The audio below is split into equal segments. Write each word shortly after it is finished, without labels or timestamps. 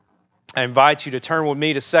I invite you to turn with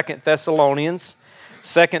me to Second Thessalonians,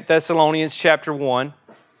 Second Thessalonians chapter 1.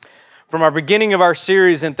 From our beginning of our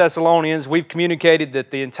series in Thessalonians, we've communicated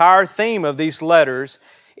that the entire theme of these letters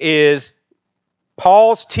is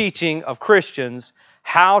Paul's teaching of Christians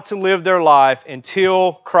how to live their life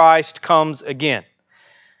until Christ comes again.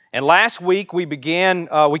 And last week we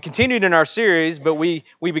continued in our series, but we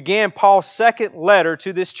began Paul's second letter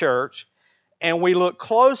to this church, and we looked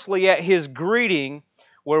closely at his greeting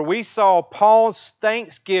where we saw Paul's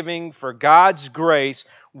thanksgiving for God's grace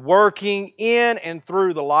working in and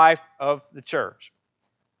through the life of the church.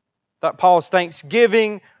 Paul's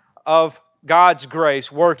thanksgiving of God's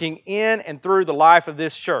grace working in and through the life of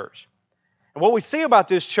this church. And what we see about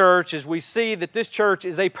this church is we see that this church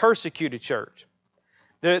is a persecuted church.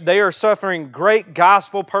 They are suffering great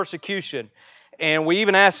gospel persecution. And we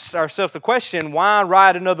even asked ourselves the question, why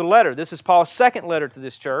write another letter? This is Paul's second letter to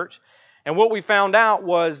this church. And what we found out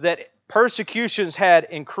was that persecutions had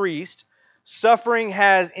increased, suffering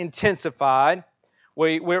has intensified.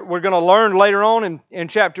 We're going to learn later on in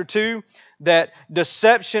chapter 2 that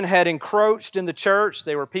deception had encroached in the church.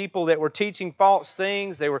 There were people that were teaching false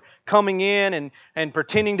things. They were coming in and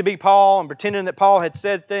pretending to be Paul and pretending that Paul had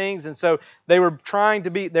said things. And so they were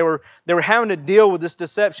they were having to deal with this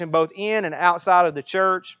deception both in and outside of the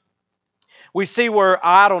church. We see where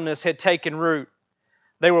idleness had taken root.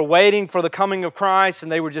 They were waiting for the coming of Christ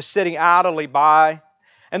and they were just sitting idly by.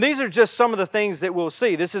 And these are just some of the things that we'll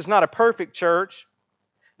see. This is not a perfect church.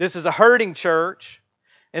 This is a hurting church,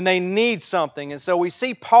 and they need something. And so we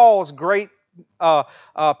see Paul's great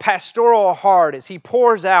pastoral heart as he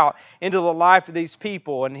pours out into the life of these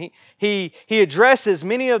people. And he addresses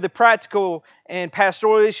many of the practical and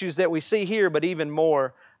pastoral issues that we see here, but even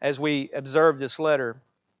more as we observe this letter.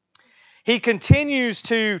 He continues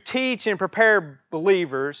to teach and prepare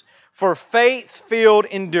believers for faith-filled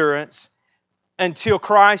endurance until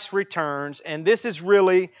Christ returns. And this is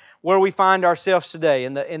really where we find ourselves today,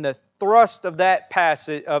 in the thrust of that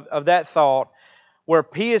passage, of that thought, where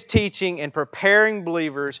he is teaching and preparing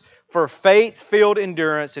believers for faith-filled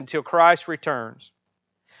endurance until Christ returns.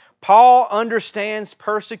 Paul understands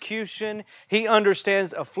persecution. He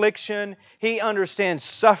understands affliction. He understands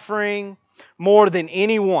suffering more than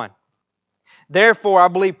anyone. Therefore, I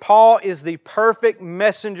believe Paul is the perfect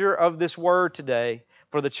messenger of this word today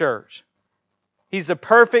for the church. He's the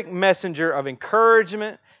perfect messenger of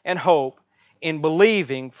encouragement and hope in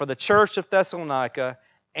believing for the church of Thessalonica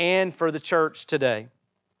and for the church today.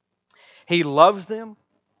 He loves them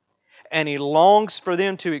and he longs for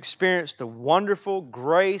them to experience the wonderful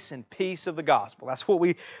grace and peace of the gospel. That's what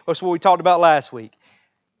we talked about last week.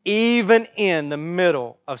 Even in the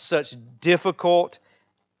middle of such difficult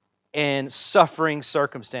and suffering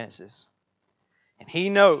circumstances. And he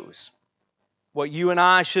knows what you and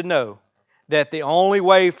I should know, that the only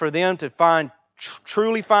way for them to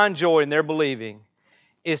truly find joy in their believing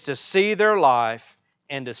is to see their life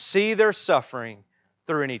and to see their suffering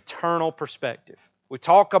through an eternal perspective. We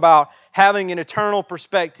talk about having an eternal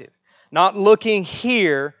perspective, not looking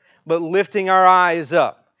here, but lifting our eyes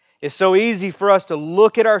up. It's so easy for us to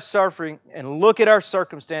look at our suffering and look at our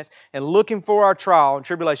circumstance and looking for our trial and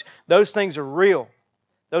tribulation. Those things are real.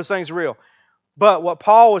 Those things are real. But what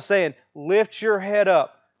Paul was saying, lift your head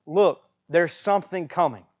up. Look, there's something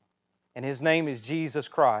coming. And His name is Jesus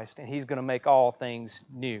Christ, and He's going to make all things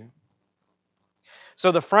new.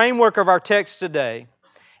 So the framework of our text today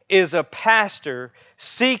is a pastor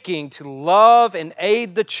seeking to love and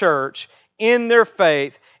aid the church in their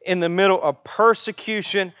faith in the middle of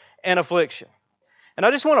persecution and affliction. And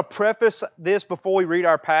I just want to preface this before we read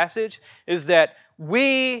our passage, is that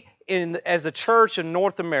we, as a church in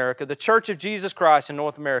North America, the Church of Jesus Christ in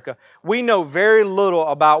North America, we know very little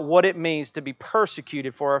about what it means to be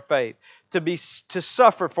persecuted for our faith, to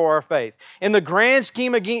suffer for our faith. In the grand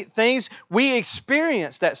scheme of things, we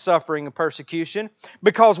experience that suffering and persecution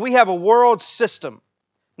because we have a world system.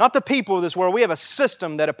 Not the people of this world, we have a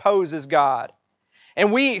system that opposes God.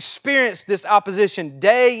 And we experience this opposition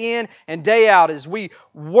day in and day out as we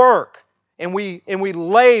work and we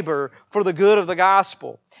labor for the good of the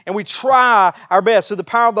gospel. And we try our best through the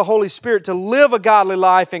power of the Holy Spirit to live a godly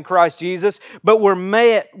life in Christ Jesus, but we're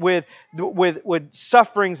met with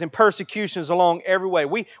sufferings and persecutions along every way.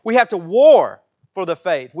 We have to war for the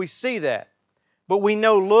faith. We see that. But we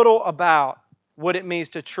know little about what it means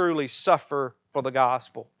to truly suffer for the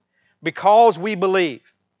gospel. Because we believe,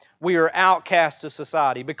 we are outcasts of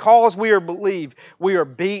society. Because we believe, we are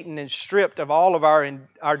beaten and stripped of all of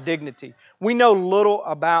our dignity. We know little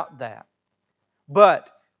about that. But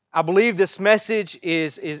I believe this message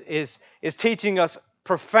is teaching us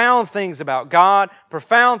profound things about God,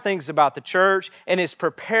 profound things about the church, and it's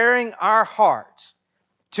preparing our hearts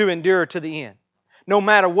to endure to the end. No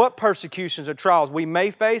matter what persecutions or trials we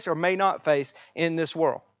may face or may not face in this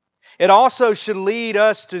world. It also should lead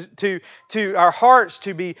us to our hearts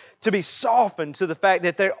to be softened to the fact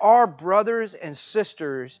that there are brothers and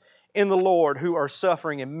sisters in the Lord who are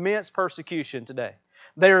suffering immense persecution today.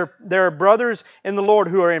 There are brothers in the Lord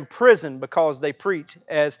who are in prison because they preach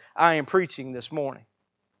as I am preaching this morning.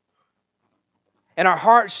 And our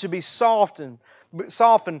hearts should be softened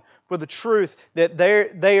with the truth that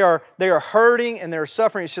they are hurting and they're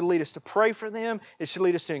suffering. It should lead us to pray for them. It should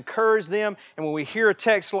lead us to encourage them. And when we hear a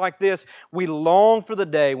text like this, we long for the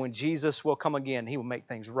day when Jesus will come again and He will make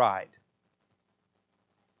things right.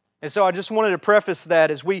 And so I just wanted to preface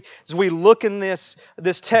that as we look in this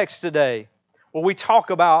text today, where we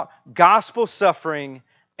talk about gospel suffering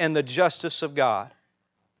and the justice of God.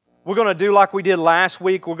 We're going to do like we did last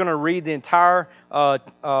week. We're going to read the entire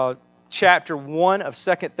chapter 1 of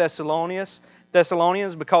 2 Thessalonians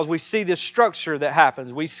because we see this structure that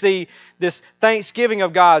happens. We see this thanksgiving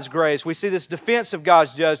of God's grace. We see this defense of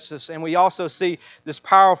God's justice. And we also see this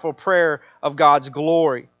powerful prayer of God's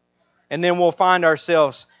glory. And then we'll find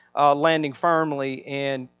ourselves landing firmly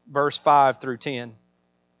in verse 5 through 10.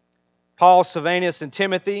 Paul, Silvanus, and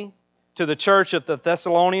Timothy, to the church of the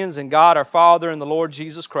Thessalonians and God our Father and the Lord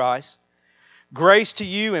Jesus Christ. Grace to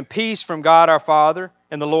you and peace from God our Father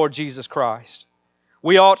and the Lord Jesus Christ.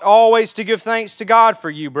 We ought always to give thanks to God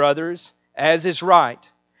for you, brothers, as is right,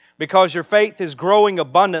 because your faith is growing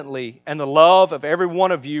abundantly and the love of every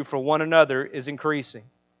one of you for one another is increasing.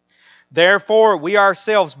 Therefore, we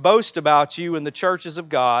ourselves boast about you in the churches of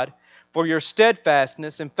God for your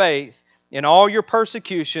steadfastness and faith in all your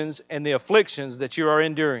persecutions and the afflictions that you are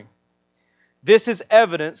enduring. This is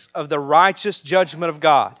evidence of the righteous judgment of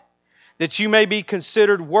God, that you may be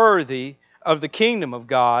considered worthy of the kingdom of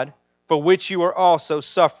God, for which you are also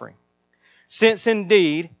suffering. Since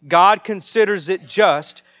indeed God considers it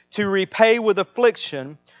just to repay with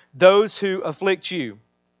affliction those who afflict you,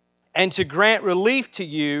 and to grant relief to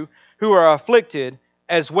you who are afflicted,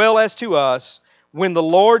 as well as to us, when the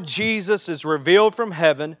Lord Jesus is revealed from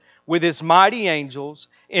heaven with His mighty angels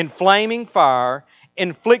in flaming fire,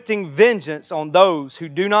 inflicting vengeance on those who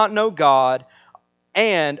do not know God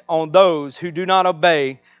and on those who do not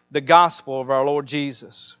obey the gospel of our Lord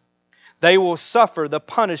Jesus. They will suffer the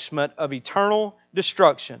punishment of eternal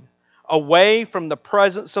destruction away from the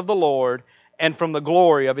presence of the Lord and from the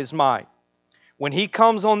glory of His might, when He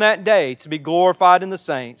comes on that day to be glorified in the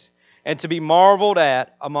saints and to be marveled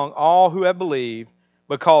at among all who have believed,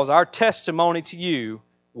 because our testimony to you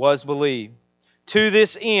was believed. To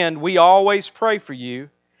this end, we always pray for you,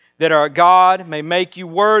 that our God may make you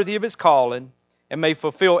worthy of His calling, and may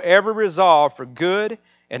fulfill every resolve for good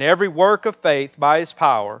and every work of faith by His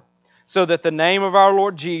power, so that the name of our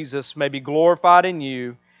Lord Jesus may be glorified in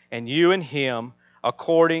you, and you in Him,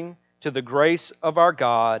 according to the grace of our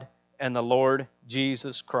God and the Lord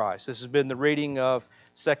Jesus Christ. This has been the reading of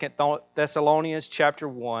 2 Thessalonians chapter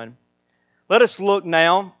 1. Let us look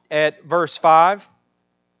now at verse 5.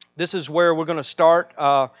 This is where we're going to start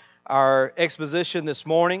our exposition this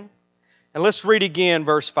morning. And let's read again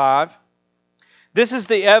verse 5. This is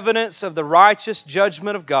the evidence of the righteous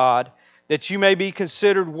judgment of God, that you may be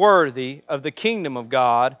considered worthy of the kingdom of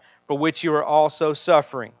God, for which you are also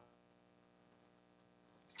suffering.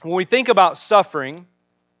 When we think about suffering,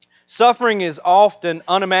 suffering is often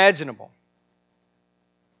unimaginable.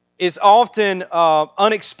 It's often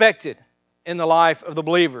unexpected in the life of the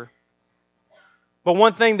believer. But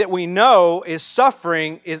one thing that we know is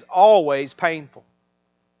suffering is always painful.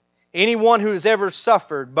 Anyone who has ever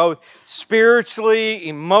suffered, both spiritually,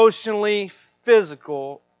 emotionally,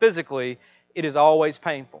 physically, it is always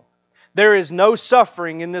painful. There is no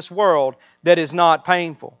suffering in this world that is not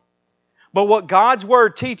painful. But what God's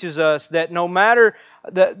Word teaches us, that no matter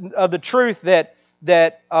the truth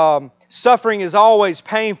that suffering is always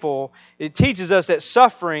painful, it teaches us that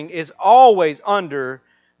suffering is always under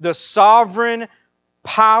the sovereign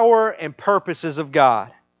power and purposes of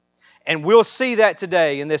God. And we'll see that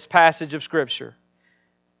today in this passage of Scripture.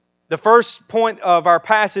 The first point of our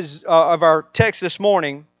passage, of our text this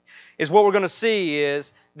morning, is what we're going to see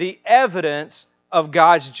is the evidence of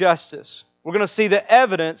God's justice. We're going to see the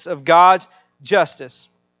evidence of God's justice.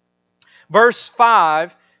 Verse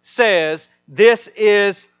 5 says, this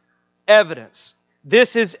is evidence.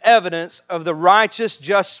 This is evidence of the righteous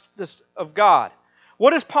justice of God.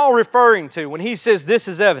 What is Paul referring to when he says this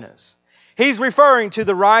is evidence? He's referring to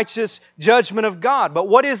the righteous judgment of God. But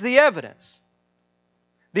what is the evidence?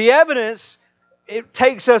 The evidence it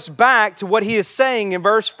takes us back to what he is saying in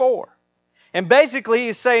verse 4. And basically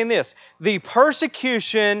he's saying this: the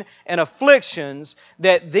persecution and afflictions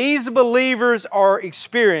that these believers are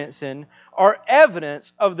experiencing are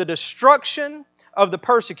evidence of the destruction of the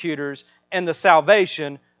persecutors and the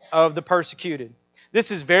salvation of the persecuted.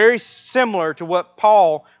 This is very similar to what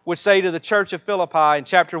Paul would say to the church of Philippi in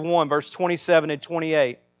chapter 1, verse 27 and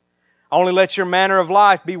 28. Only let your manner of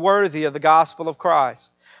life be worthy of the gospel of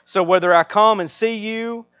Christ. So whether I come and see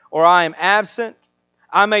you or I am absent,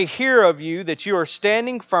 I may hear of you that you are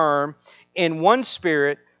standing firm in one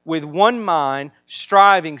spirit, with one mind,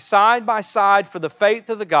 striving side by side for the faith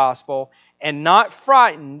of the gospel, and not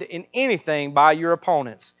frightened in anything by your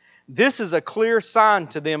opponents. This is a clear sign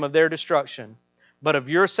to them of their destruction, but of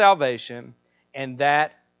your salvation, and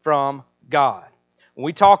that from God. When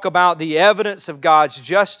we talk about the evidence of God's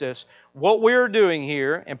justice, what we're doing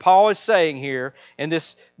here, and Paul is saying here in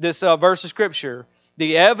this verse of Scripture,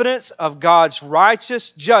 the evidence of God's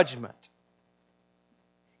righteous judgment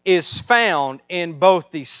is found in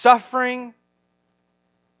both the suffering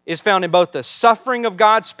of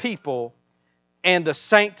God's people and the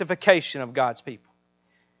sanctification of God's people.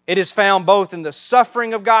 It is found both in the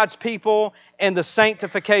suffering of God's people and the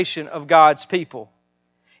sanctification of God's people.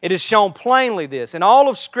 It is shown plainly this. In all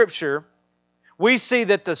of Scripture, we see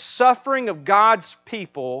that the suffering of God's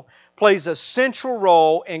people plays a central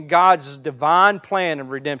role in God's divine plan of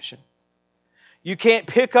redemption. You can't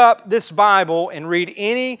pick up this Bible and read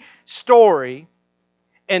any story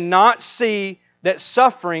and not see that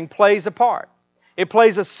suffering plays a part. It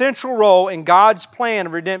plays a central role in God's plan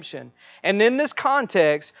of redemption. And in this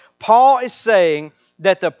context, Paul is saying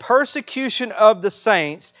that the persecution of the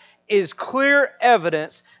saints is clear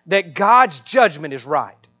evidence that God's judgment is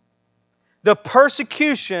right. The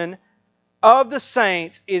persecution of the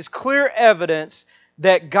saints is clear evidence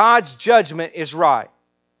that God's judgment is right.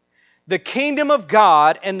 The kingdom of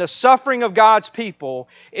God and the suffering of God's people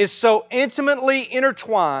is so intimately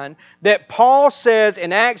intertwined that Paul says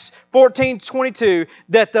in Acts 14:22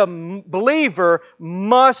 that the believer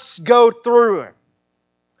must go through it.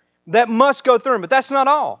 That must go through it. But that's not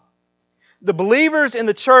all. The believers in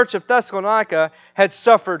the church of Thessalonica had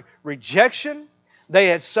suffered rejection. They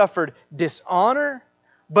had suffered dishonor.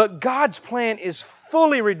 But God's plan is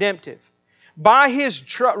fully redemptive. By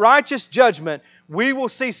His righteous judgment, we will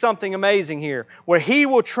see something amazing here, where He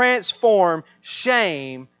will transform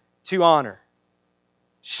shame to honor.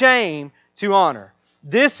 Shame to honor.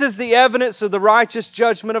 This is the evidence of the righteous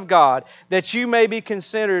judgment of God, that you may be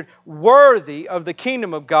considered worthy of the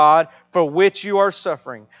kingdom of God for which you are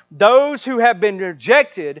suffering. Those who have been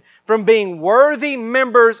rejected from being worthy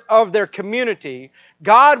members of their community,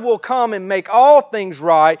 God will come and make all things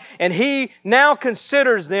right, and He now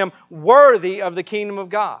considers them worthy of the kingdom of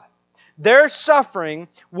God. Their suffering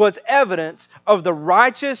was evidence of the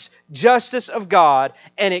righteous justice of God,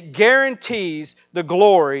 and it guarantees the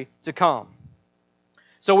glory to come.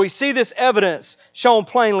 So we see this evidence shown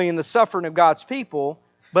plainly in the suffering of God's people,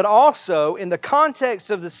 but also in the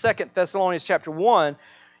context of the 2 Thessalonians chapter 1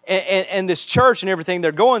 and this church and everything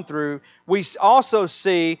they're going through, we also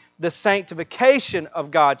see the sanctification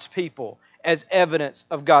of God's people as evidence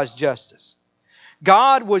of God's justice.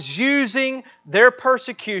 God was using their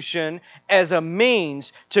persecution as a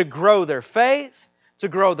means to grow their faith, to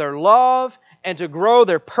grow their love, and to grow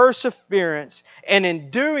their perseverance. And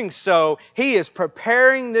in doing so, He is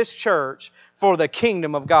preparing this church for the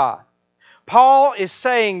kingdom of God. Paul is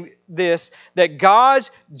saying this, that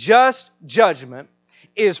God's just judgment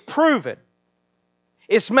is proven.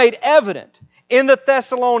 It's made evident in the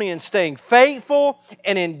Thessalonians staying faithful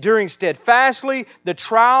and enduring steadfastly the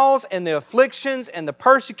trials and the afflictions and the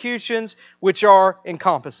persecutions which are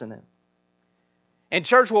encompassing them. And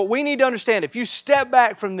church, what we need to understand, if you step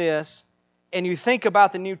back from this and you think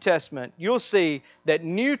about the New Testament, you'll see that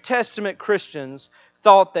New Testament Christians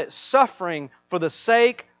thought that suffering for the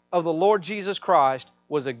sake of the Lord Jesus Christ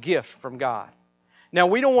was a gift from God.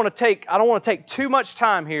 Now, I don't want to take too much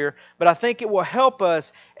time here, but I think it will help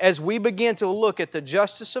us as we begin to look at the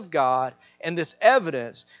justice of God and this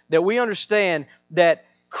evidence that we understand that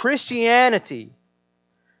Christianity,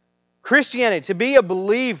 to be a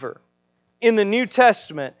believer in the New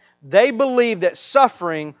Testament, they believed that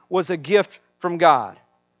suffering was a gift from God.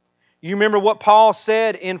 You remember what Paul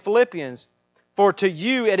said in Philippians, "For to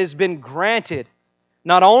you it has been granted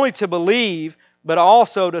not only to believe, but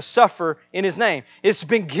also to suffer in His name." It's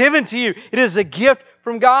been given to you. It is a gift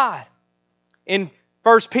from God. In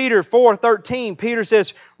 1 Peter 4:13, Peter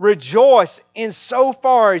says, "Rejoice in so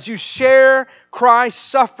far as you share Christ's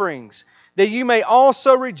sufferings, that you may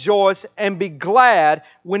also rejoice and be glad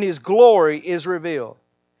when His glory is revealed.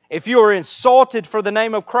 If you are insulted for the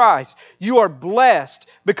name of Christ, you are blessed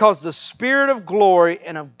because the Spirit of glory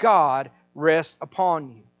and of God rests upon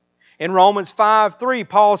you. In Romans 5:3,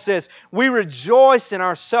 Paul says, we rejoice in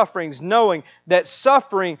our sufferings, knowing that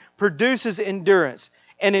suffering produces endurance,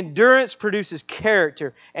 and endurance produces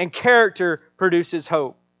character, and character produces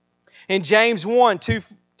hope. In James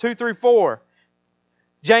 1:2-4,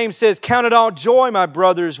 James says, count it all joy, my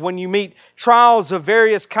brothers, when you meet trials of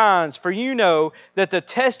various kinds, for you know that the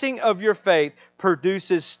testing of your faith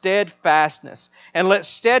produces steadfastness. And let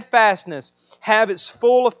steadfastness have its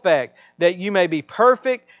full effect, that you may be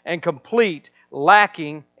perfect and complete,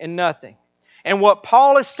 lacking in nothing. And what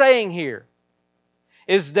Paul is saying here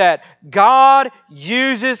is that God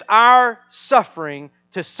uses our suffering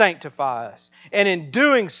to sanctify us. And in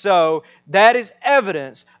doing so, that is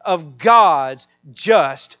evidence of God's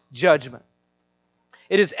just judgment.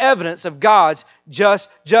 It is evidence of God's just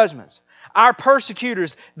judgments. Our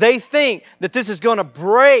persecutors, they think that this is going to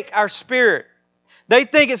break our spirit. They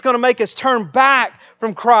think it's going to make us turn back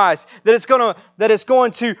from Christ, that it's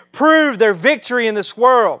going to prove their victory in this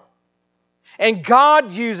world. And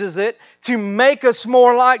God uses it to make us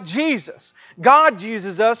more like Jesus. God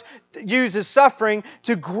uses suffering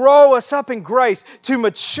to grow us up in grace, to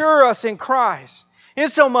mature us in Christ.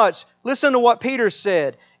 Insomuch, listen to what Peter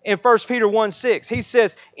said in 1 Peter 1:6. He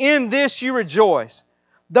says, in this you rejoice,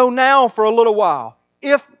 though now for a little while,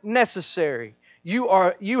 if necessary,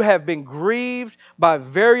 you have been grieved by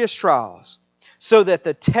various trials, so that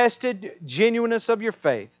the tested genuineness of your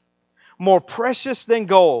faith, more precious than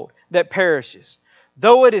gold that perishes,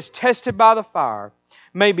 though it is tested by the fire,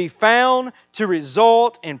 may be found to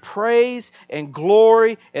result in praise and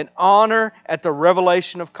glory and honor at the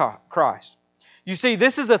revelation of Christ. You see,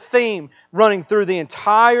 this is a theme running through the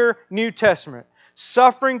entire New Testament.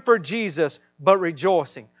 Suffering for Jesus, but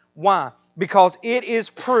rejoicing. Why? Because it is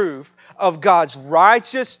proof of God's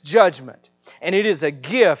righteous judgment. And it is a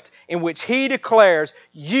gift in which He declares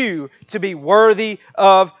you to be worthy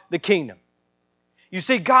of the kingdom. You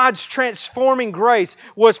see, God's transforming grace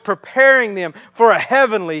was preparing them for a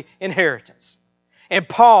heavenly inheritance. And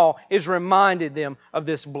Paul is reminding them of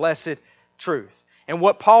this blessed truth. And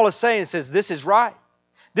what Paul is saying is this is right.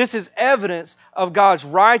 This is evidence of God's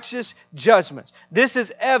righteous judgments. This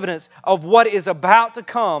is evidence of what is about to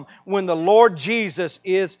come when the Lord Jesus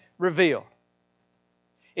is revealed.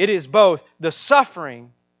 It is both the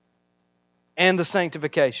suffering and the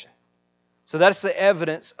sanctification. So that's the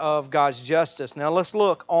evidence of God's justice. Now let's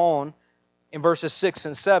look on in verses 6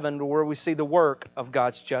 and 7 to where we see the work of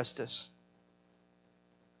God's justice.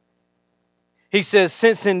 He says,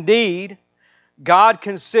 since indeed God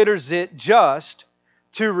considers it just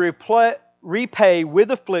to repay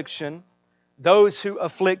with affliction those who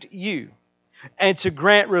afflict you, and to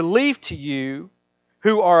grant relief to you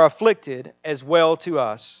who are afflicted, as well to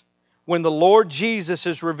us, when the Lord Jesus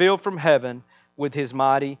is revealed from heaven with His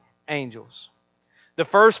mighty angels. The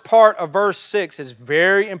first part of verse 6 is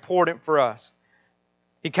very important for us.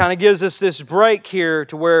 He kind of gives us this break here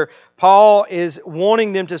to where Paul is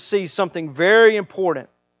wanting them to see something very important.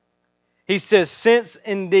 He says, since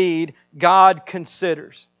indeed God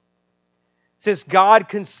considers. Since God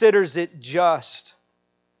considers it just.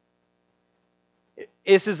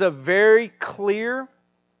 This is a very clear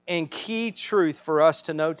and key truth for us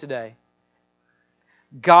to know today.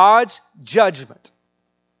 God's judgment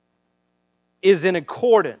is in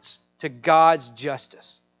accordance to God's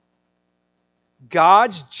justice.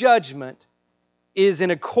 God's judgment is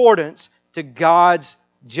in accordance to God's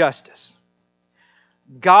justice.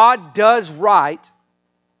 God does right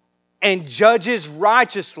and judges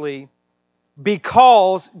righteously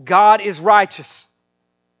because God is righteous.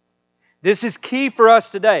 This is key for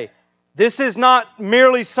us today. This is not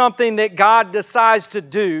merely something that God decides to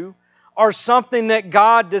do or something that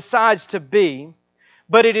God decides to be,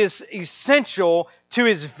 but it is essential to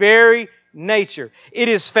His very nature. It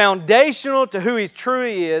is foundational to who He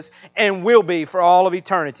truly is and will be for all of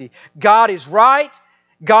eternity. God is right,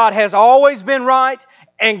 God has always been right,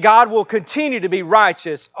 and God will continue to be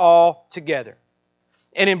righteous altogether.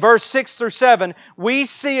 And in verse 6 through 7, we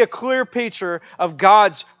see a clear picture of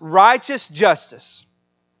God's righteous justice.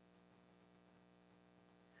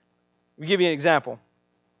 Let me give you an example.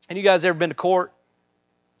 Have you guys ever been to court?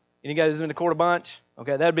 Any guys been to court a bunch?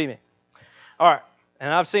 Okay, that'd be me. All right,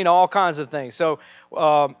 and I've seen all kinds of things. So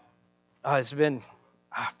it's been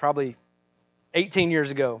probably 18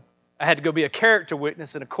 years ago. I had to go be a character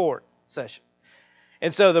witness in a court session.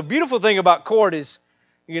 And so the beautiful thing about court is,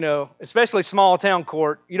 you know, especially small town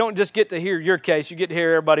court, you don't just get to hear your case, you get to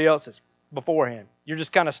hear everybody else's. beforehand. You're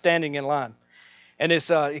just kind of standing in line. And it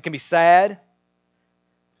can be sad. It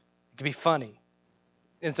can be funny.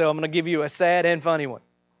 And so I'm going to give you a sad and funny one.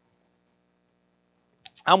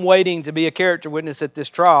 I'm waiting to be a character witness at this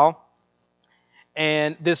trial.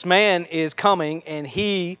 And this man is coming, and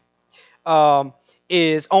he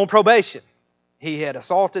is on probation. He had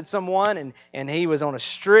assaulted someone, and he was on a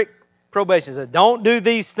strict probation. He said, don't do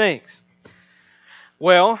these things.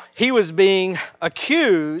 Well, he was being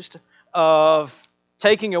accused of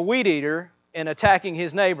taking a weed eater and attacking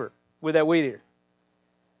his neighbor with that weed eater.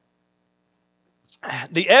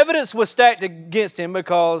 The evidence was stacked against him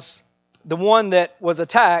because the one that was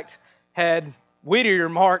attacked had weed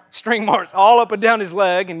eater string marks all up and down his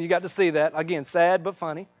leg, and you got to see that. Again, sad but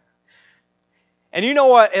funny. And you know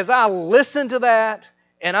what? As I listened to that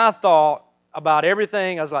and I thought about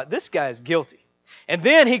everything, I was like, this guy is guilty. And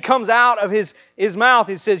then he comes out of his mouth,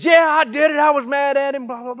 he says, yeah, I did it, I was mad at him,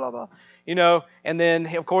 blah, blah, blah, blah. You know, and then,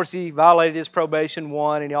 of course, he violated his probation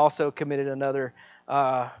one, and he also committed another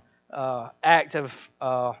act of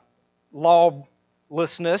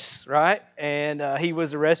lawlessness, right? And he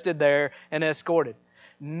was arrested there and escorted.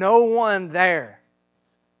 No one there,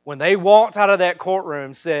 when they walked out of that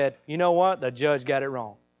courtroom, said, you know what, the judge got it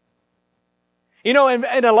wrong. You know,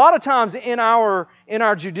 and a lot of times in our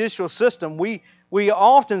judicial system, we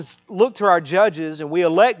often look to our judges,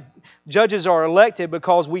 and judges are elected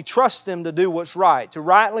because we trust them to do what's right, to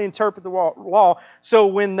rightly interpret the law. So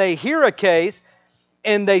when they hear a case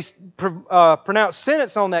and they pronounce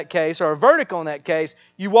sentence on that case or a verdict on that case,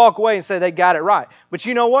 you walk away and say they got it right. But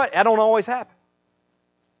you know what? That don't always happen.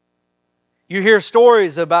 You hear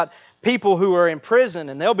stories about people who are in prison,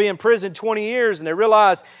 and they'll be in prison 20 years, and they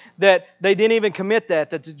realize that they didn't even commit that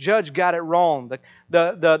the judge got it wrong,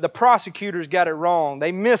 the prosecutors got it wrong,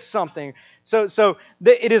 they missed something. So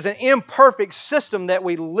it is an imperfect system that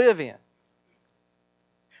we live in.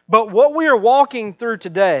 But what we are walking through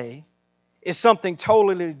today is something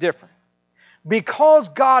totally different. Because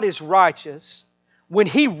God is righteous, when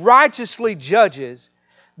He righteously judges,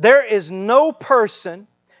 there is no person,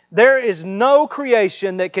 there is no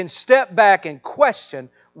creation that can step back and question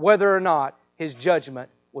whether or not His judgment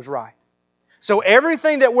was right. So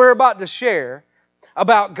everything that we're about to share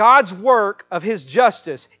about God's work of His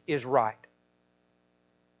justice is right.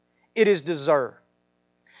 It is deserved.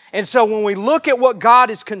 And so when we look at what God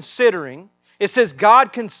is considering, it says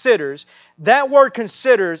God considers. That word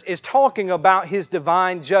considers is talking about His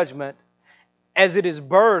divine judgment as it is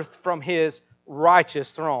birthed from His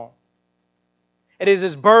righteous throne. It is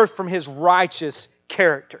His birth from His righteous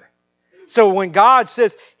character. So when God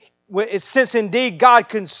says, since indeed God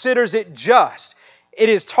considers it just, it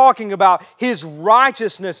is talking about His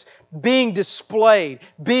righteousness being displayed,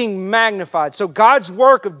 being magnified. So God's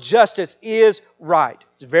work of justice is right.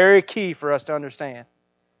 It's very key for us to understand.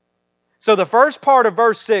 So the first part of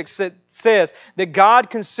verse 6 says that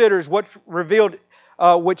God considers which reveals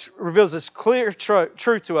this clear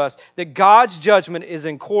truth to us, that God's judgment is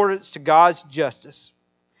in accordance to God's justice.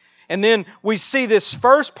 And then we see this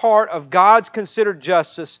first part of God's considered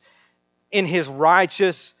justice in His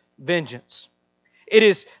righteous vengeance. It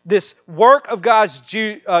is this work of God's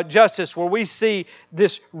justice where we see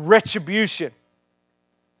this retribution.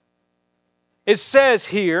 It says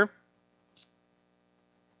here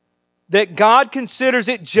that God considers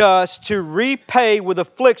it just to repay with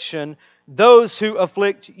affliction those who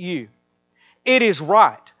afflict you. It is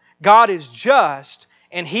right. God is just,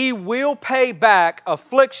 and He will pay back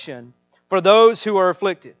affliction for those who are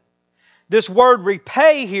afflicted. This word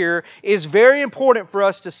repay here is very important for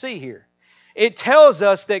us to see here. It tells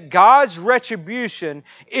us that God's retribution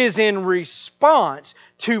is in response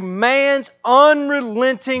to man's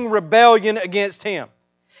unrelenting rebellion against Him.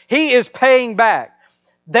 He is paying back.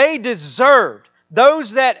 They deserved,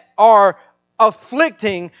 those that are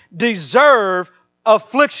afflicting deserve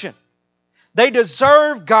affliction. They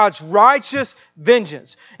deserve God's righteous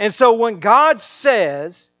vengeance. And so when God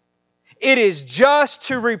says it is just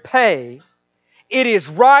to repay, it is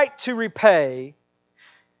right to repay,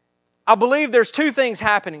 I believe there's two things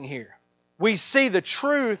happening here. We see the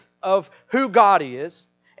truth of who God is,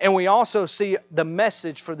 and we also see the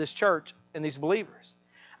message for this church and these believers.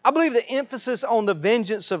 I believe the emphasis on the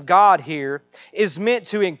vengeance of God here is meant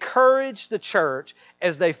to encourage the church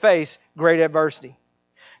as they face great adversity.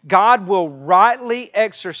 God will rightly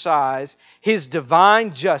exercise His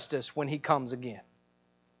divine justice when He comes again.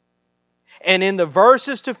 And in the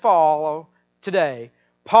verses to follow today,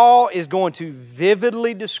 Paul is going to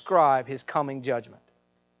vividly describe His coming judgment.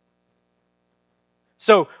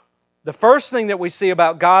 So, the first thing that we see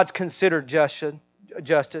about God's considered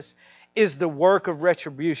justice is the work of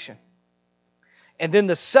retribution. And then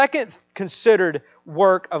the second considered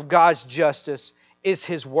work of God's justice is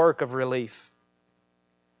His work of relief.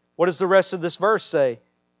 What does the rest of this verse say?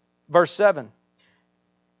 Verse 7.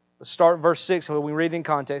 Let's start verse 6 when we read it in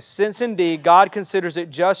context. Since indeed God considers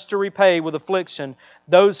it just to repay with affliction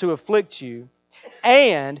those who afflict you,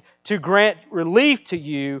 and to grant relief to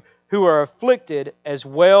you who are afflicted as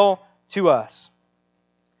well to us.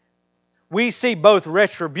 We see both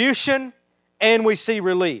retribution and we see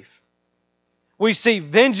relief. We see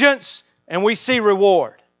vengeance and we see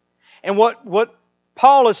reward. And what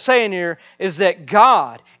Paul is saying here is that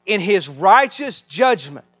God, in His righteous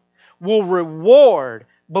judgment, will reward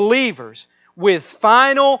believers with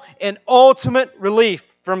final and ultimate relief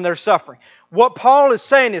from their suffering. What Paul is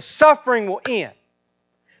saying is suffering will end.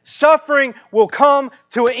 Suffering will come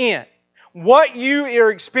to an end. What you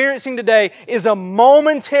are experiencing today is a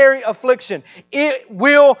momentary affliction. It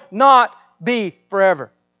will not be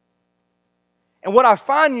forever. And what I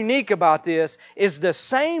find unique about this is the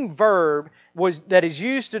same verb that is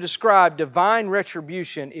used to describe divine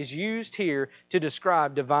retribution is used here to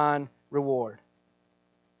describe divine reward.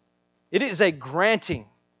 It is a granting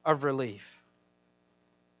of relief.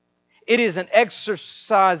 It is an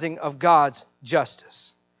exercising of God's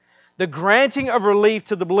justice. The granting of relief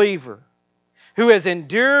to the believer who has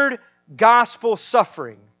endured gospel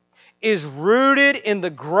suffering is rooted in the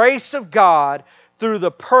grace of God through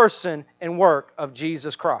the person and work of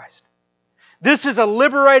Jesus Christ. This is a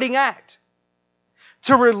liberating act.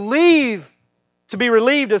 To be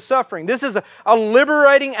relieved of suffering. This is a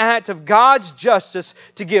liberating act of God's justice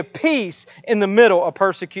to give peace in the middle of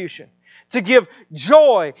persecution. To give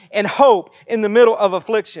joy and hope in the middle of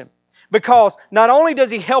affliction. Because not only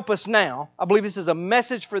does He help us now, I believe this is a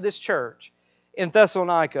message for this church in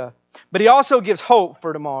Thessalonica, but He also gives hope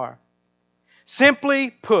for tomorrow. Simply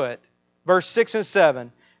put, verse 6 and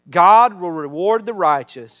 7, God will reward the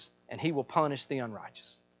righteous and He will punish the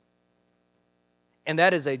unrighteous. And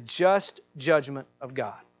that is a just judgment of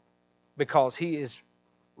God because He is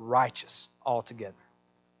righteous altogether.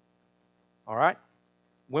 All right?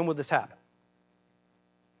 When will this happen?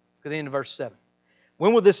 Look at the end of verse 7.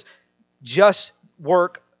 When will this just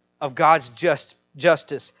work of God's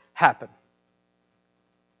justice happen?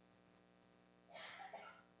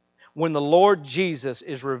 When the Lord Jesus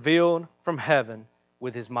is revealed from heaven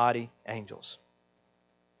with His mighty angels.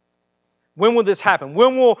 When will this happen?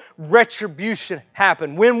 When will retribution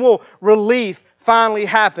happen? When will relief finally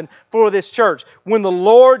happen for this church? When the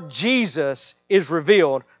Lord Jesus is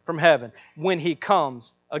revealed from heaven. When He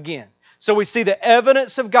comes again. So we see the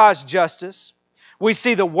evidence of God's justice. We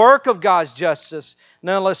see the work of God's justice.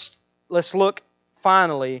 Now let's look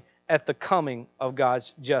finally at the coming of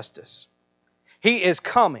God's justice. He is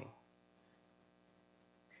coming.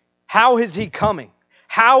 How is He coming?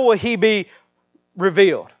 How will He be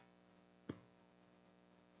revealed?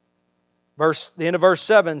 The end of verse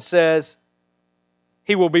 7 says,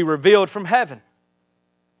 He will be revealed from heaven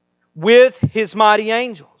with His mighty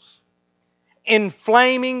angels, in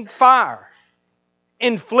flaming fire,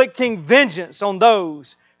 inflicting vengeance on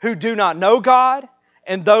those who do not know God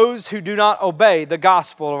and those who do not obey the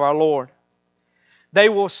gospel of our Lord. They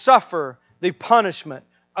will suffer the punishment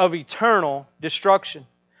of eternal destruction,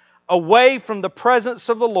 away from the presence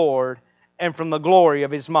of the Lord and from the glory of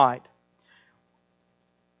His might.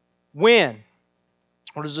 When?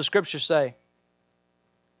 What does the Scripture say?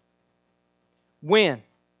 When?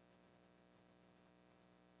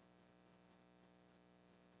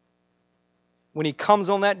 When He comes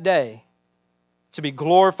on that day to be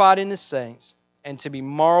glorified in His saints and to be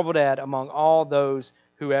marveled at among all those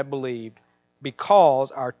who have believed,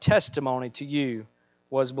 because our testimony to you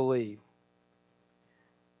was believed.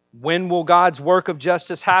 When will God's work of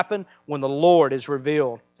justice happen? When the Lord is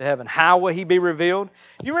revealed to heaven. How will He be revealed?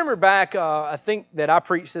 You remember back, I think that I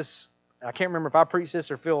preached this, I can't remember if I preached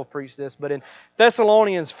this or Phil preached this, but in 1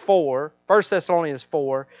 Thessalonians 4,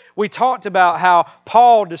 we talked about how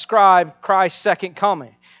Paul described Christ's second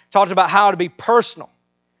coming. Talked about how to be personal.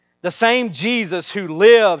 The same Jesus who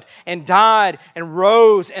lived and died and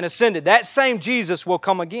rose and ascended, that same Jesus will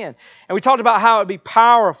come again. And we talked about how it would be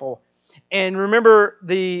powerful. And remember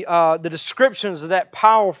the descriptions of that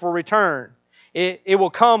powerful return. It will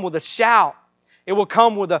come with a shout. It will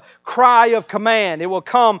come with a cry of command. It will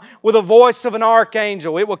come with a voice of an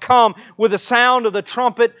archangel. It will come with the sound of the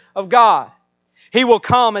trumpet of God. He will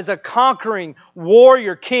come as a conquering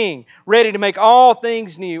warrior king, ready to make all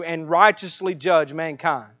things new and righteously judge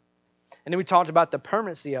mankind. And then we talked about the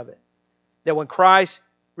permanency of it. That when Christ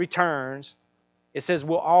returns, it says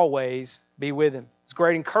we'll always be with Him. It's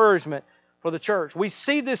great encouragement for the church. We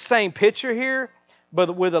see this same picture here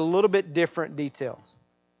but with a little bit different details.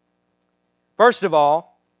 First of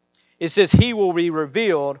all, it says He will be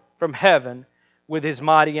revealed from heaven with His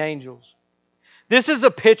mighty angels. This is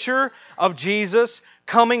a picture of Jesus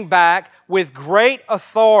coming back with great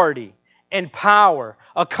authority and power,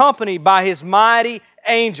 accompanied by His mighty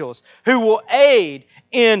angels who will aid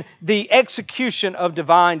in the execution of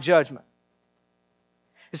divine judgment.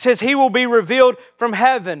 It says He will be revealed from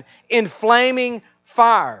heaven in flaming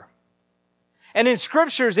fire. And in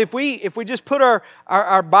Scriptures, if we just put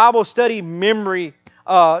our Bible study memory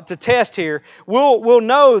to test here, we'll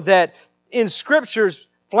know that in Scriptures,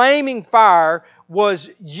 flaming fire was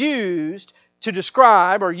used to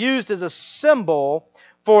describe or used as a symbol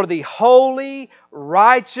for the holy,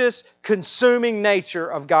 righteous, consuming nature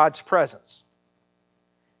of God's presence.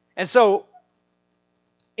 And so,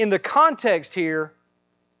 in the context here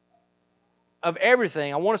of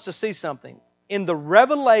everything, I want us to see something. In the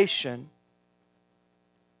revelation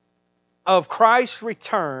of Christ's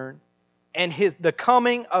return and the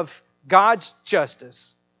coming of God's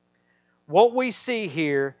justice, what we see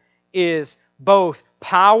here is both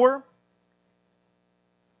power,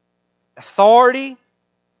 authority,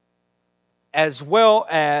 as well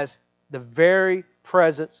as the very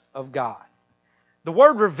presence of God. The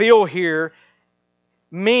word reveal here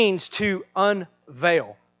means to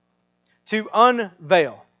unveil. To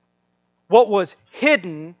unveil. What was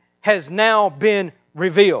hidden has now been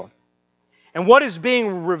revealed. And what is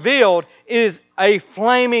being revealed is a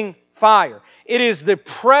flaming fire. It is the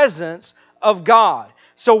presence of God.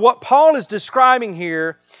 So what Paul is describing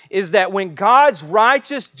here is that when God's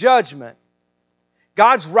righteous judgment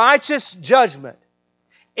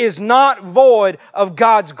is not void of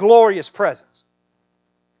God's glorious presence.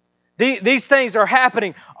 These things are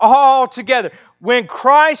happening all together. When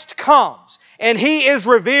Christ comes and He is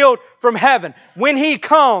revealed from heaven, when He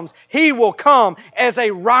comes, He will come as a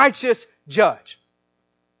righteous judge.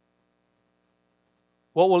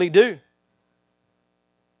 What will He do?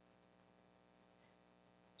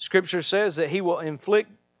 Scripture says that He will inflict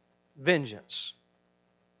vengeance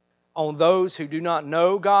on those who do not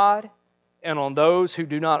know God and on those who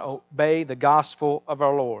do not obey the gospel of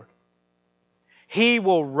our Lord. He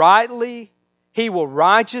will righteously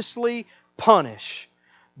punish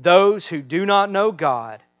those who do not know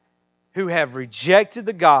God, who have rejected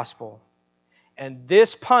the gospel. And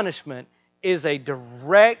this punishment is a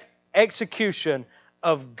direct execution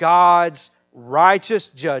of God's righteous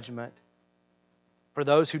judgment for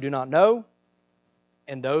those who do not know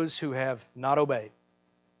and those who have not obeyed.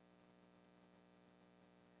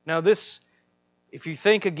 Now if you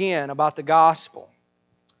think again about the gospel,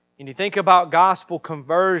 and you think about gospel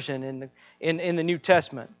conversion in the New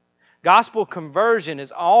Testament, gospel conversion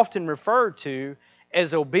is often referred to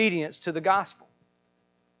as obedience to the gospel.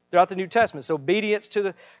 Throughout the New Testament, it's obedience to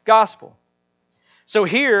the gospel. So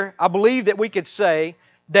here, I believe that we could say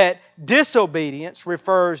that disobedience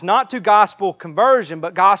refers not to gospel conversion,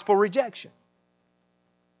 but gospel rejection.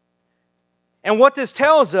 And what this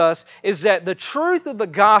tells us is that the truth of the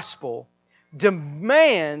gospel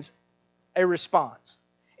demands a response.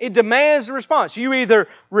 It demands a response. You either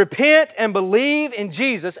repent and believe in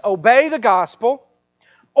Jesus, obey the gospel,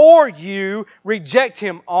 or you reject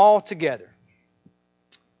Him altogether.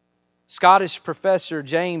 Scottish professor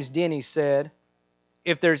James Denny said,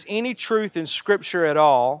 "If there's any truth in Scripture at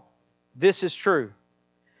all, this is true,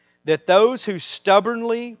 that those who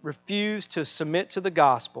stubbornly refuse to submit to the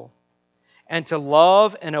gospel and to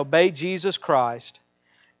love and obey Jesus Christ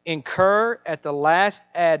incur at the last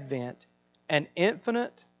advent an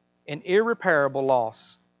infinite and irreparable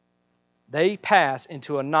loss. They pass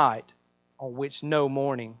into a night on which no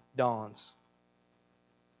morning dawns."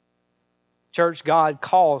 Church, God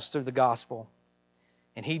calls through the gospel,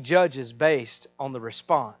 and He judges based on the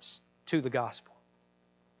response to the gospel.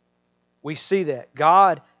 We see that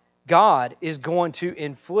God is going to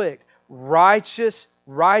inflict righteous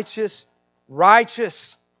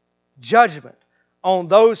judgment on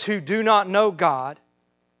those who do not know God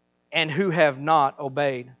and who have not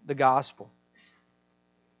obeyed the gospel.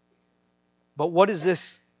 But what does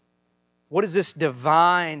this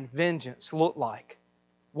divine vengeance look like?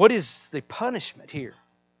 What is the punishment here?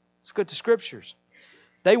 Let's go to Scriptures.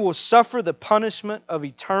 They will suffer the punishment of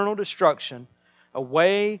eternal destruction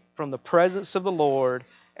away from the presence of the Lord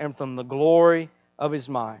and from the glory of His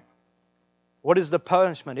might. What is the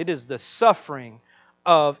punishment? It is the suffering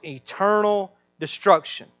of eternal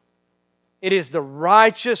destruction. It is the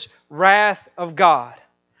righteous wrath of God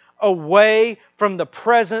away from the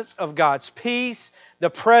presence of God's peace, the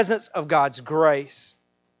presence of God's grace.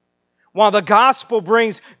 While the gospel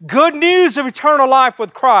brings good news of eternal life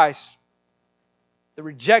with Christ, The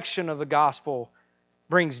rejection of the gospel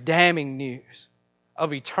brings damning news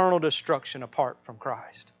of eternal destruction apart from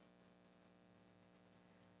Christ.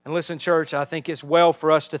 And listen, church, I think it's well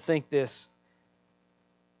for us to think this.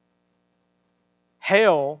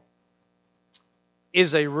 Hell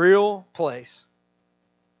is a real place.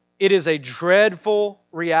 It is a dreadful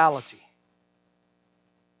reality.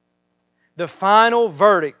 The final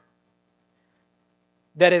verdict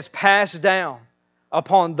that is passed down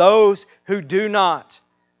upon those who do not,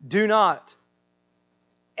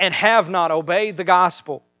 and have not obeyed the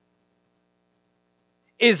gospel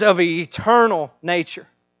is of an eternal nature.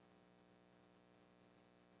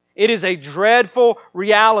 It is a dreadful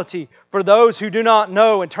reality for those who do not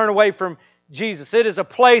know and turn away from Jesus. It is a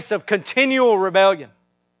place of continual rebellion.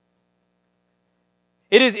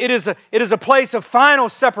 It is a place of final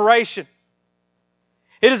separation.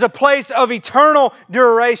 It is a place of eternal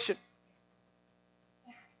duration.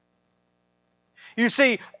 You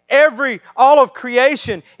see, all of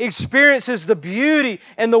creation experiences the beauty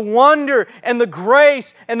and the wonder and the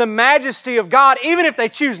grace and the majesty of God, even if they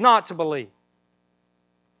choose not to believe.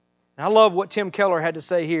 And I love what Tim Keller had to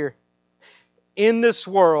say here. In this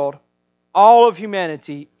world, all of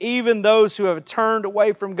humanity, even those who have turned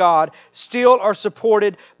away from God, still are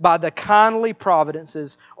supported by the kindly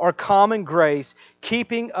providences or common grace,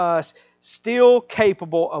 keeping us still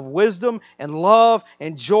capable of wisdom and love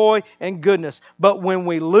and joy and goodness. But when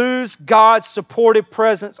we lose God's supportive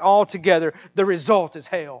presence altogether, the result is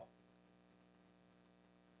hell.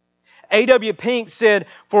 A.W. Pink said,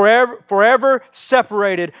 forever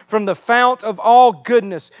separated from the fount of all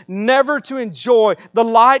goodness, never to enjoy the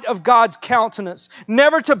light of God's countenance,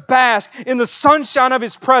 never to bask in the sunshine of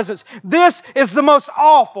His presence. This is the most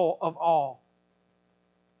awful of all.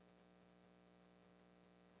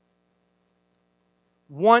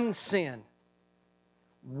 One sin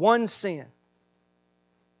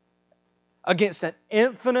against an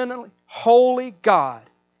infinitely holy God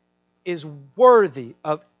is worthy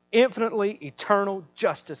of infinitely eternal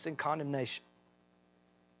justice and condemnation.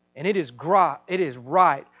 And it is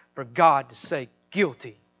right for God to say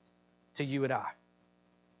guilty to you and I.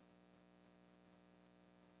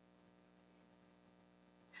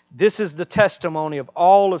 This is the testimony of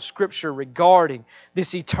all of Scripture regarding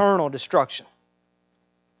this eternal destruction.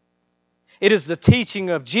 It is the teaching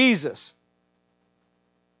of Jesus,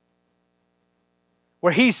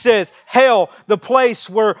 where He says, hell, the place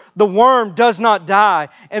where the worm does not die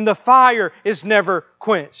and the fire is never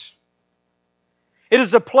quenched. It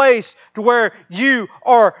is a place to where you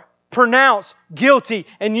are pronounced guilty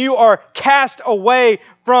and you are cast away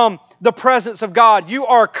from the presence of God. You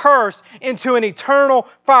are cursed into an eternal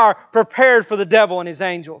fire prepared for the devil and his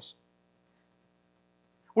angels,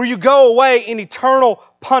 where you go away in eternal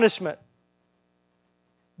punishment,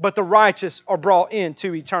 but the righteous are brought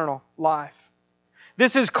into eternal life.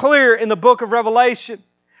 This is clear in the book of Revelation,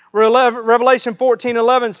 where Revelation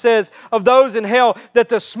 14:11 says of those in hell that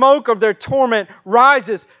the smoke of their torment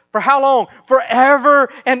rises for how long?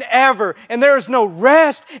 Forever and ever. And there is no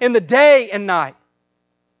rest in the day and night.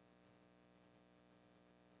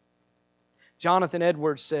 Jonathan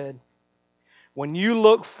Edwards said, when you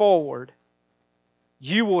look forward,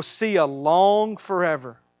 you will see a long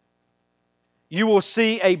forever. You will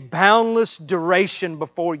see a boundless duration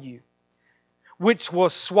before you, which will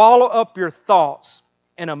swallow up your thoughts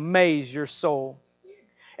and amaze your soul.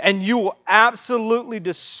 And you will absolutely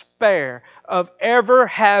despair of ever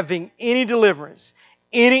having any deliverance,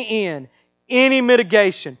 any end, any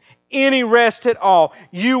mitigation, any rest at all.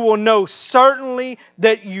 You will know certainly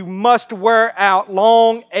that you must wear out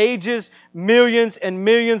long ages, millions and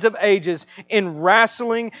millions of ages in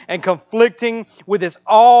wrestling and conflicting with His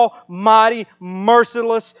almighty,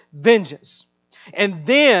 merciless vengeance. And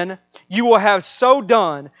then you will have so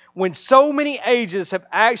done, when so many ages have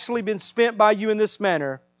actually been spent by you in this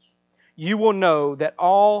manner, you will know that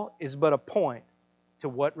all is but a point to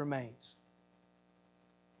what remains.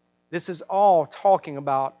 This is all talking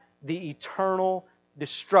about the eternal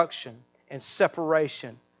destruction and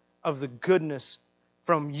separation of the goodness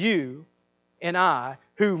from you and I,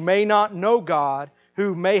 who may not know God,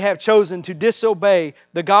 who may have chosen to disobey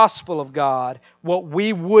the gospel of God, what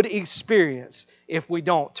we would experience if we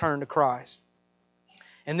don't turn to Christ.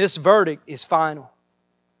 And this verdict is final.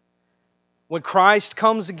 When Christ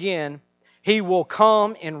comes again, He will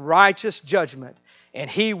come in righteous judgment, and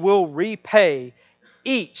He will repay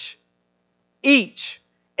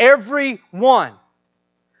every one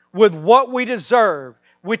with what we deserve,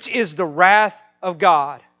 which is the wrath of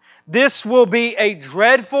God. This will be a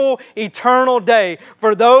dreadful, eternal day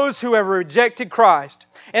for those who have rejected Christ.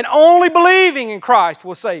 And only believing in Christ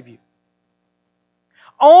will save you.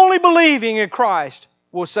 only believing in Christ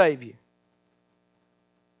will save you.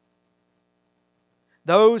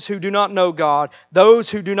 Those who do not know God, those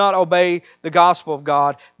who do not obey the gospel of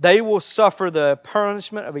God, they will suffer the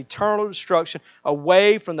punishment of eternal destruction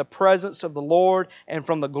away from the presence of the Lord and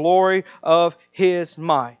from the glory of His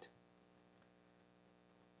might.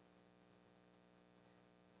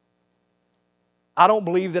 I don't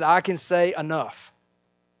believe that I can say enough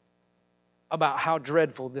about how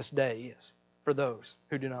dreadful this day is for those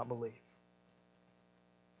who do not believe.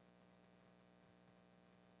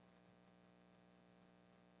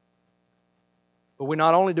 But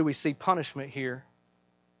not only do we see punishment here,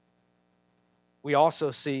 we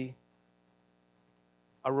also see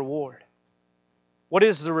a reward. What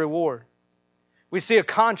is the reward? We see a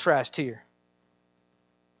contrast here.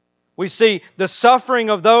 We see the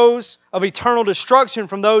suffering of those of eternal destruction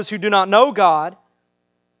from those who do not know God.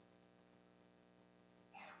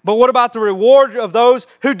 But what about the reward of those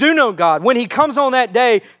who do know God? When He comes on that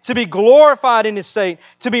day to be glorified in His saint,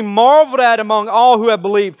 to be marveled at among all who have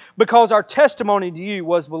believed, because our testimony to you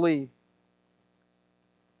was believed.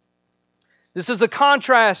 This is a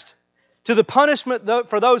contrast to the punishment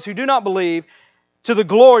for those who do not believe, to the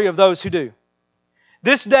glory of those who do.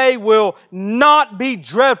 This day will not be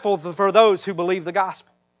dreadful for those who believe the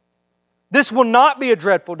gospel. This will not be a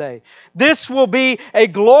dreadful day. This will be a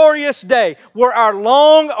glorious day where our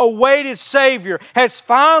long-awaited Savior has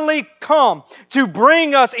finally come to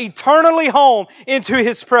bring us eternally home into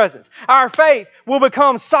His presence. Our faith will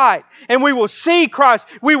become sight, and we will see Christ.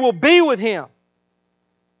 We will be with Him.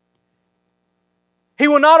 He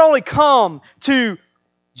will not only come to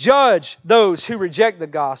judge those who reject the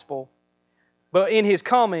gospel, but in His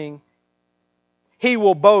coming, He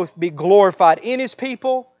will both be glorified in His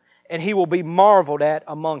people and He will be marveled at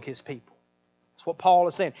among His people. That's what Paul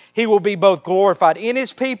is saying. He will be both glorified in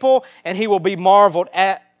His people and He will be marveled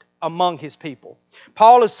at among His people.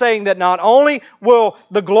 Paul is saying that not only will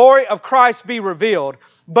the glory of Christ be revealed,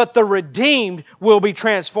 but the redeemed will be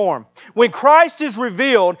transformed. When Christ is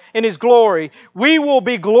revealed in His glory, we will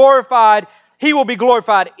be glorified. He will be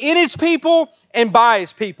glorified in His people and by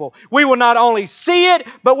His people. We will not only see it,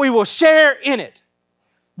 but we will share in it.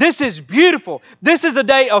 This is beautiful. This is a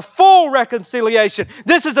day of full reconciliation.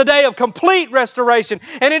 This is a day of complete restoration.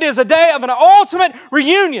 And it is a day of an ultimate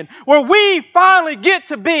reunion where we finally get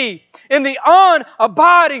to be in the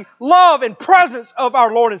unabiding love and presence of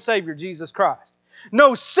our Lord and Savior, Jesus Christ.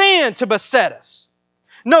 No sin to beset us.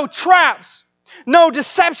 No traps. No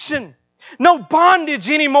deception. No bondage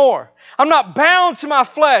anymore. I'm not bound to my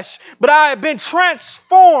flesh, but I have been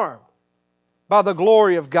transformed by the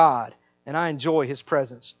glory of God. And I enjoy His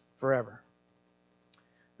presence forever.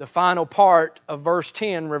 The final part of verse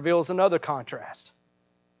 10 reveals another contrast.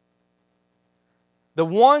 The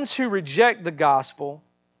ones who reject the gospel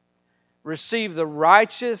receive the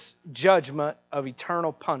righteous judgment of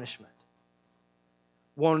eternal punishment,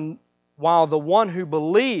 while the one who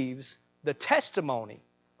believes the testimony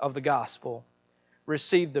of the gospel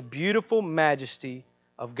receive the beautiful majesty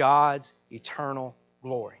of God's eternal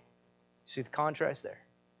glory. See the contrast there?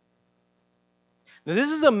 Now,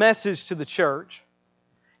 this is a message to the church,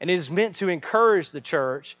 and it is meant to encourage the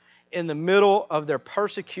church in the middle of their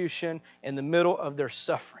persecution, in the middle of their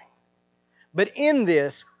suffering. But in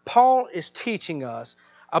this, Paul is teaching us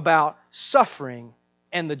about suffering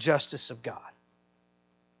and the justice of God.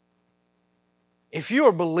 If you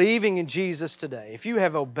are believing in Jesus today, if you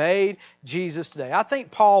have obeyed Jesus today, I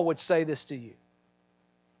think Paul would say this to you.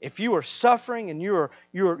 If you are suffering and you're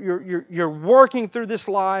working through this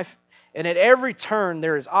life, and at every turn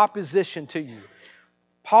there is opposition to you,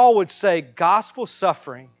 Paul would say gospel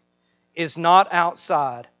suffering is not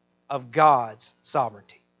outside of God's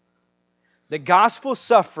sovereignty. The gospel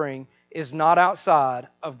suffering is not outside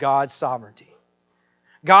of God's sovereignty.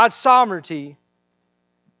 God's sovereignty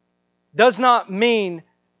does not mean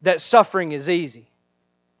that suffering is easy.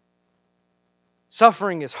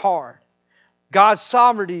 Suffering is hard. God's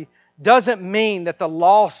sovereignty doesn't mean that the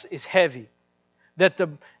loss is heavy, that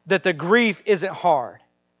the grief isn't hard.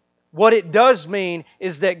 What it does mean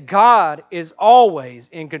is that God is always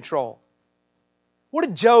in control. What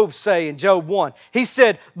did Job say in Job 1? He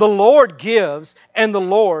said, "The Lord gives and the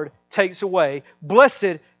Lord takes away.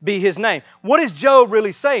 Blessed be His name." What is Job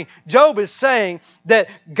really saying? Job is saying that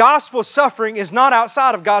gospel suffering is not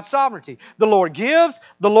outside of God's sovereignty. The Lord gives,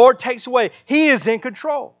 the Lord takes away. He is in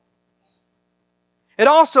control. It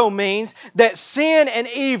also means that sin and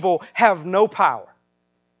evil have no power.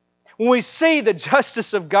 When we see the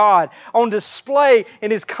justice of God on display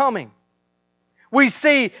in His coming, we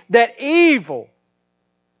see that evil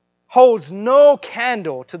holds no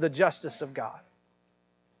candle to the justice of God.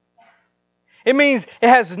 It means it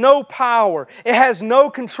has no power, it has no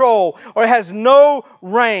control, or it has no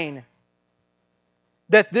reign.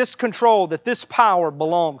 That this control, that this power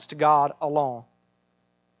belongs to God alone.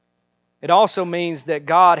 It also means that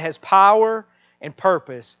God has power and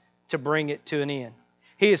purpose to bring it to an end.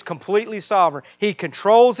 He is completely sovereign. He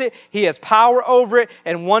controls it. He has power over it.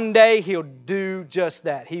 And one day He'll do just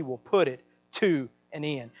that. He will put it to an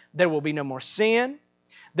end. There will be no more sin.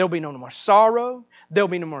 There will be no more sorrow. There will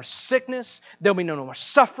be no more sickness. There will be no more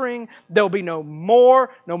suffering. There will be no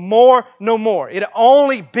more. It'll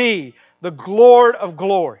only be the Lord of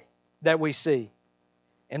glory that we see.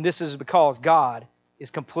 And this is because God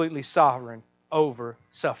is completely sovereign over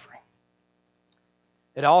suffering.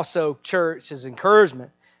 It also, church, is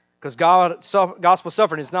encouragement, because gospel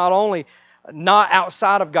suffering is not only not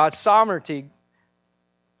outside of God's sovereignty,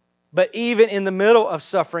 but even in the middle of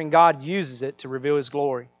suffering, God uses it to reveal His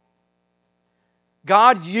glory.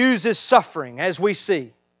 God uses suffering, as we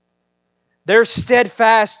see. Their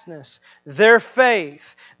steadfastness, their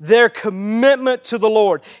faith, their commitment to the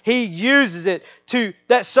Lord. He uses it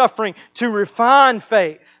that suffering to refine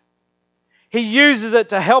faith. He uses it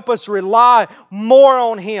to help us rely more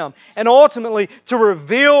on Him and ultimately to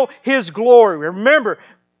reveal His glory. Remember,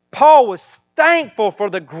 Paul was thankful for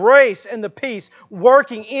the grace and the peace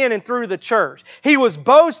working in and through the church. He was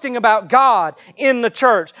boasting about God in the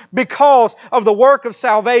church because of the work of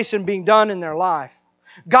salvation being done in their life.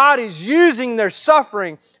 God is using their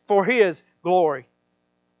suffering for His glory.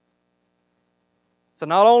 So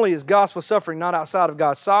not only is gospel suffering not outside of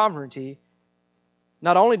God's sovereignty,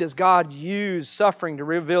 not only does God use suffering to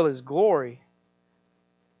reveal His glory,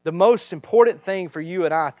 the most important thing for you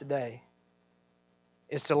and I today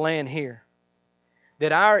is to land here.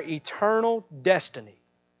 That our eternal destiny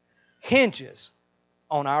hinges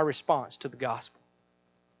on our response to the gospel.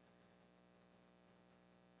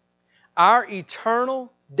 Our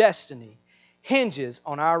eternal destiny hinges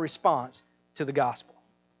on our response to the gospel.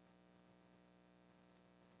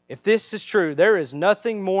 If this is true, there is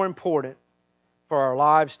nothing more important for our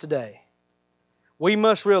lives today. We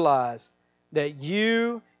must realize that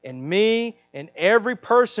you and me and every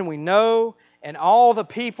person we know and all the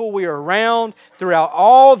people we are around throughout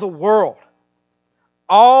all the world,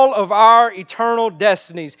 all of our eternal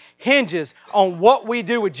destinies hinges on what we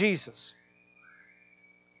do with Jesus.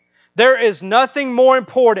 There is nothing more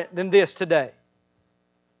important than this today.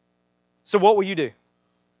 So what will you do?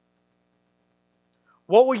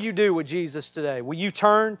 What will you do with Jesus today? Will you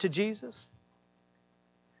turn to Jesus?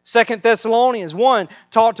 2 Thessalonians 1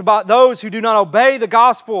 talked about those who do not obey the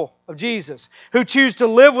gospel of Jesus, who choose to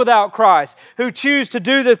live without Christ, who choose to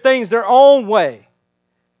do the things their own way.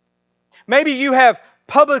 Maybe you have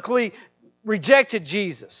publicly rejected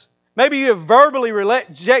Jesus. Maybe you have verbally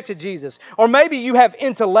rejected Jesus. Or maybe you have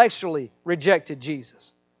intellectually rejected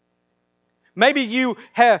Jesus. Maybe you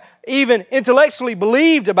have even intellectually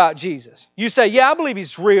believed about Jesus. You say, yeah, I believe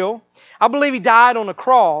He's real. I believe He died on the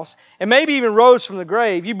cross and maybe even rose from the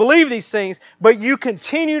grave. You believe these things, but you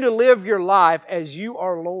continue to live your life as you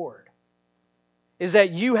are Lord. Is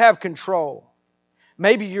that you have control.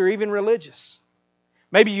 Maybe you're even religious.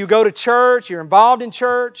 Maybe you go to church, you're involved in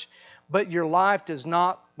church, but your life does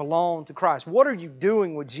not belong to Christ. What are you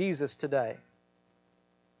doing with Jesus today?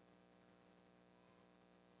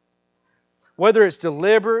 Whether it's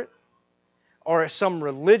deliberate or it's some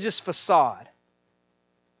religious facade,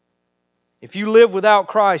 if you live without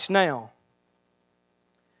Christ now,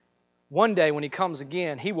 one day when He comes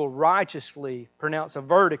again, He will righteously pronounce a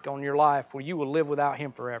verdict on your life where you will live without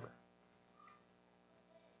Him forever.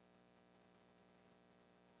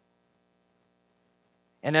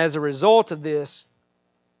 And as a result of this,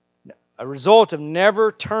 a result of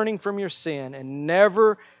never turning from your sin and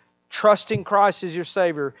never trusting Christ as your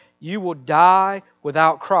Savior, you will die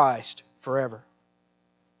without Christ forever.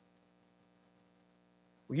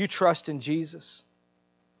 Will you trust in Jesus?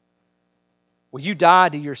 Will you die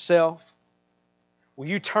to yourself? Will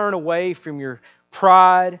you turn away from your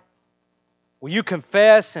pride? Will you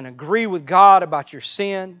confess and agree with God about your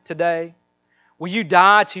sin today? Will you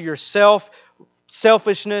die to your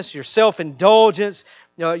selfishness, your self-indulgence,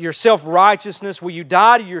 your self-righteousness? Will you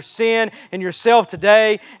die to your sin and yourself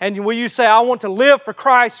today? And will you say, I want to live for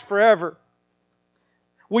Christ forever?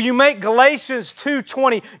 Will you make Galatians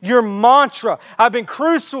 2:20 your mantra? I've been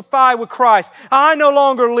crucified with Christ. I no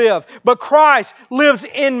longer live, but Christ lives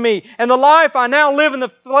in me. And the life I now live in the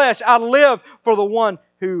flesh, I live for the one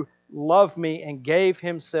who loved me and gave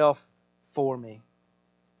Himself for me.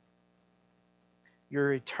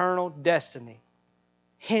 Your eternal destiny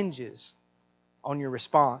hinges on your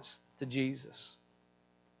response to Jesus.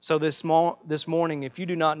 So this morning, if you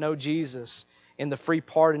do not know Jesus in the free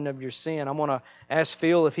pardon of your sin. I'm going to ask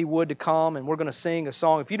Phil if he would to come, and we're going to sing a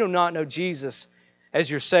song. If you do not know Jesus as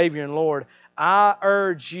your Savior and Lord, I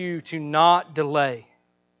urge you to not delay.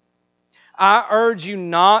 I urge you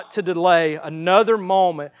not to delay another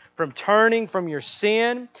moment from turning from your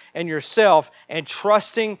sin and yourself and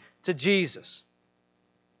trusting to Jesus.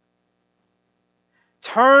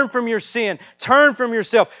 Turn from your sin. Turn from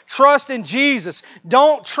yourself. Trust in Jesus.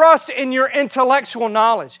 Don't trust in your intellectual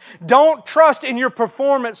knowledge. Don't trust in your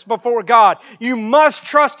performance before God. You must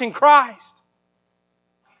trust in Christ.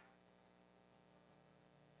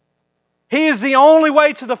 He is the only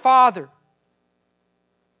way to the Father.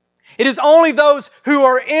 It is only those who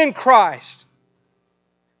are in Christ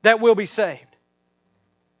that will be saved.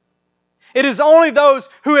 It is only those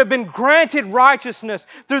who have been granted righteousness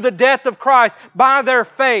through the death of Christ by their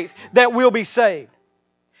faith that will be saved.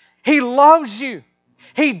 He loves you.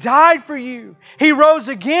 He died for you. He rose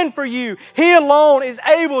again for you. He alone is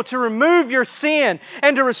able to remove your sin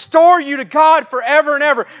and to restore you to God forever and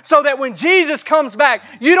ever, so that when Jesus comes back,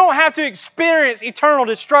 you don't have to experience eternal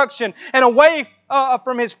destruction and away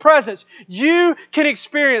from His presence. You can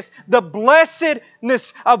experience the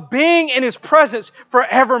blessedness of being in His presence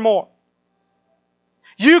forevermore.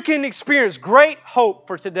 You can experience great hope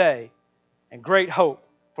for today and great hope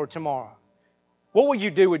for tomorrow. What will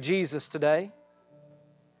you do with Jesus today?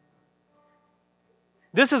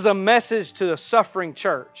 This is a message to the suffering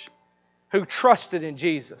church who trusted in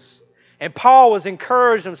Jesus. And Paul was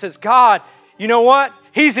encouraged and says, God, you know what?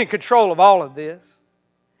 He's in control of all of this.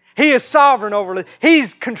 He is sovereign over it.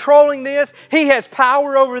 He's controlling this. He has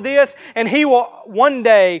power over this. And He will one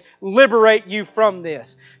day liberate you from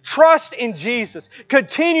this. Trust in Jesus.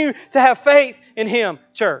 Continue to have faith in Him,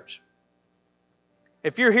 church.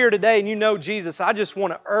 If you're here today and you know Jesus, I just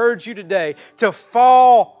want to urge you today to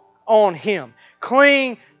fall on Him.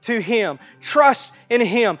 Cling to Him. Trust in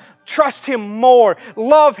Him. Trust Him more.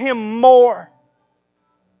 Love Him more.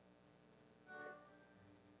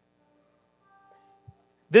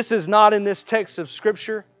 This is not in this text of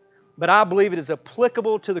Scripture, but I believe it is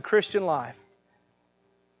applicable to the Christian life.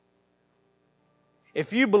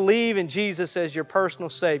 If you believe in Jesus as your personal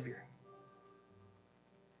Savior,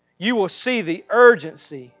 you will see the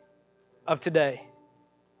urgency of today.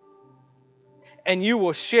 And you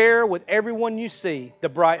will share with everyone you see the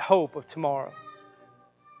bright hope of tomorrow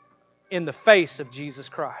in the face of Jesus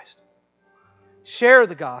Christ. Share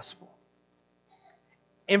the gospel.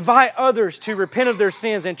 Invite others to repent of their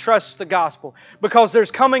sins and trust the gospel, because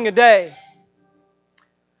there's coming a day.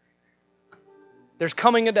 There's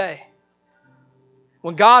coming a day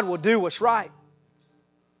when God will do what's right.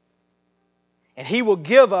 And He will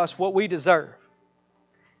give us what we deserve.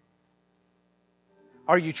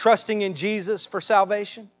 Are you trusting in Jesus for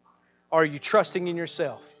salvation? Or are you trusting in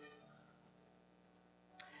yourself?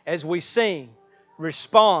 As we sing,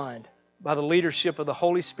 respond by the leadership of the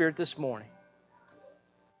Holy Spirit this morning.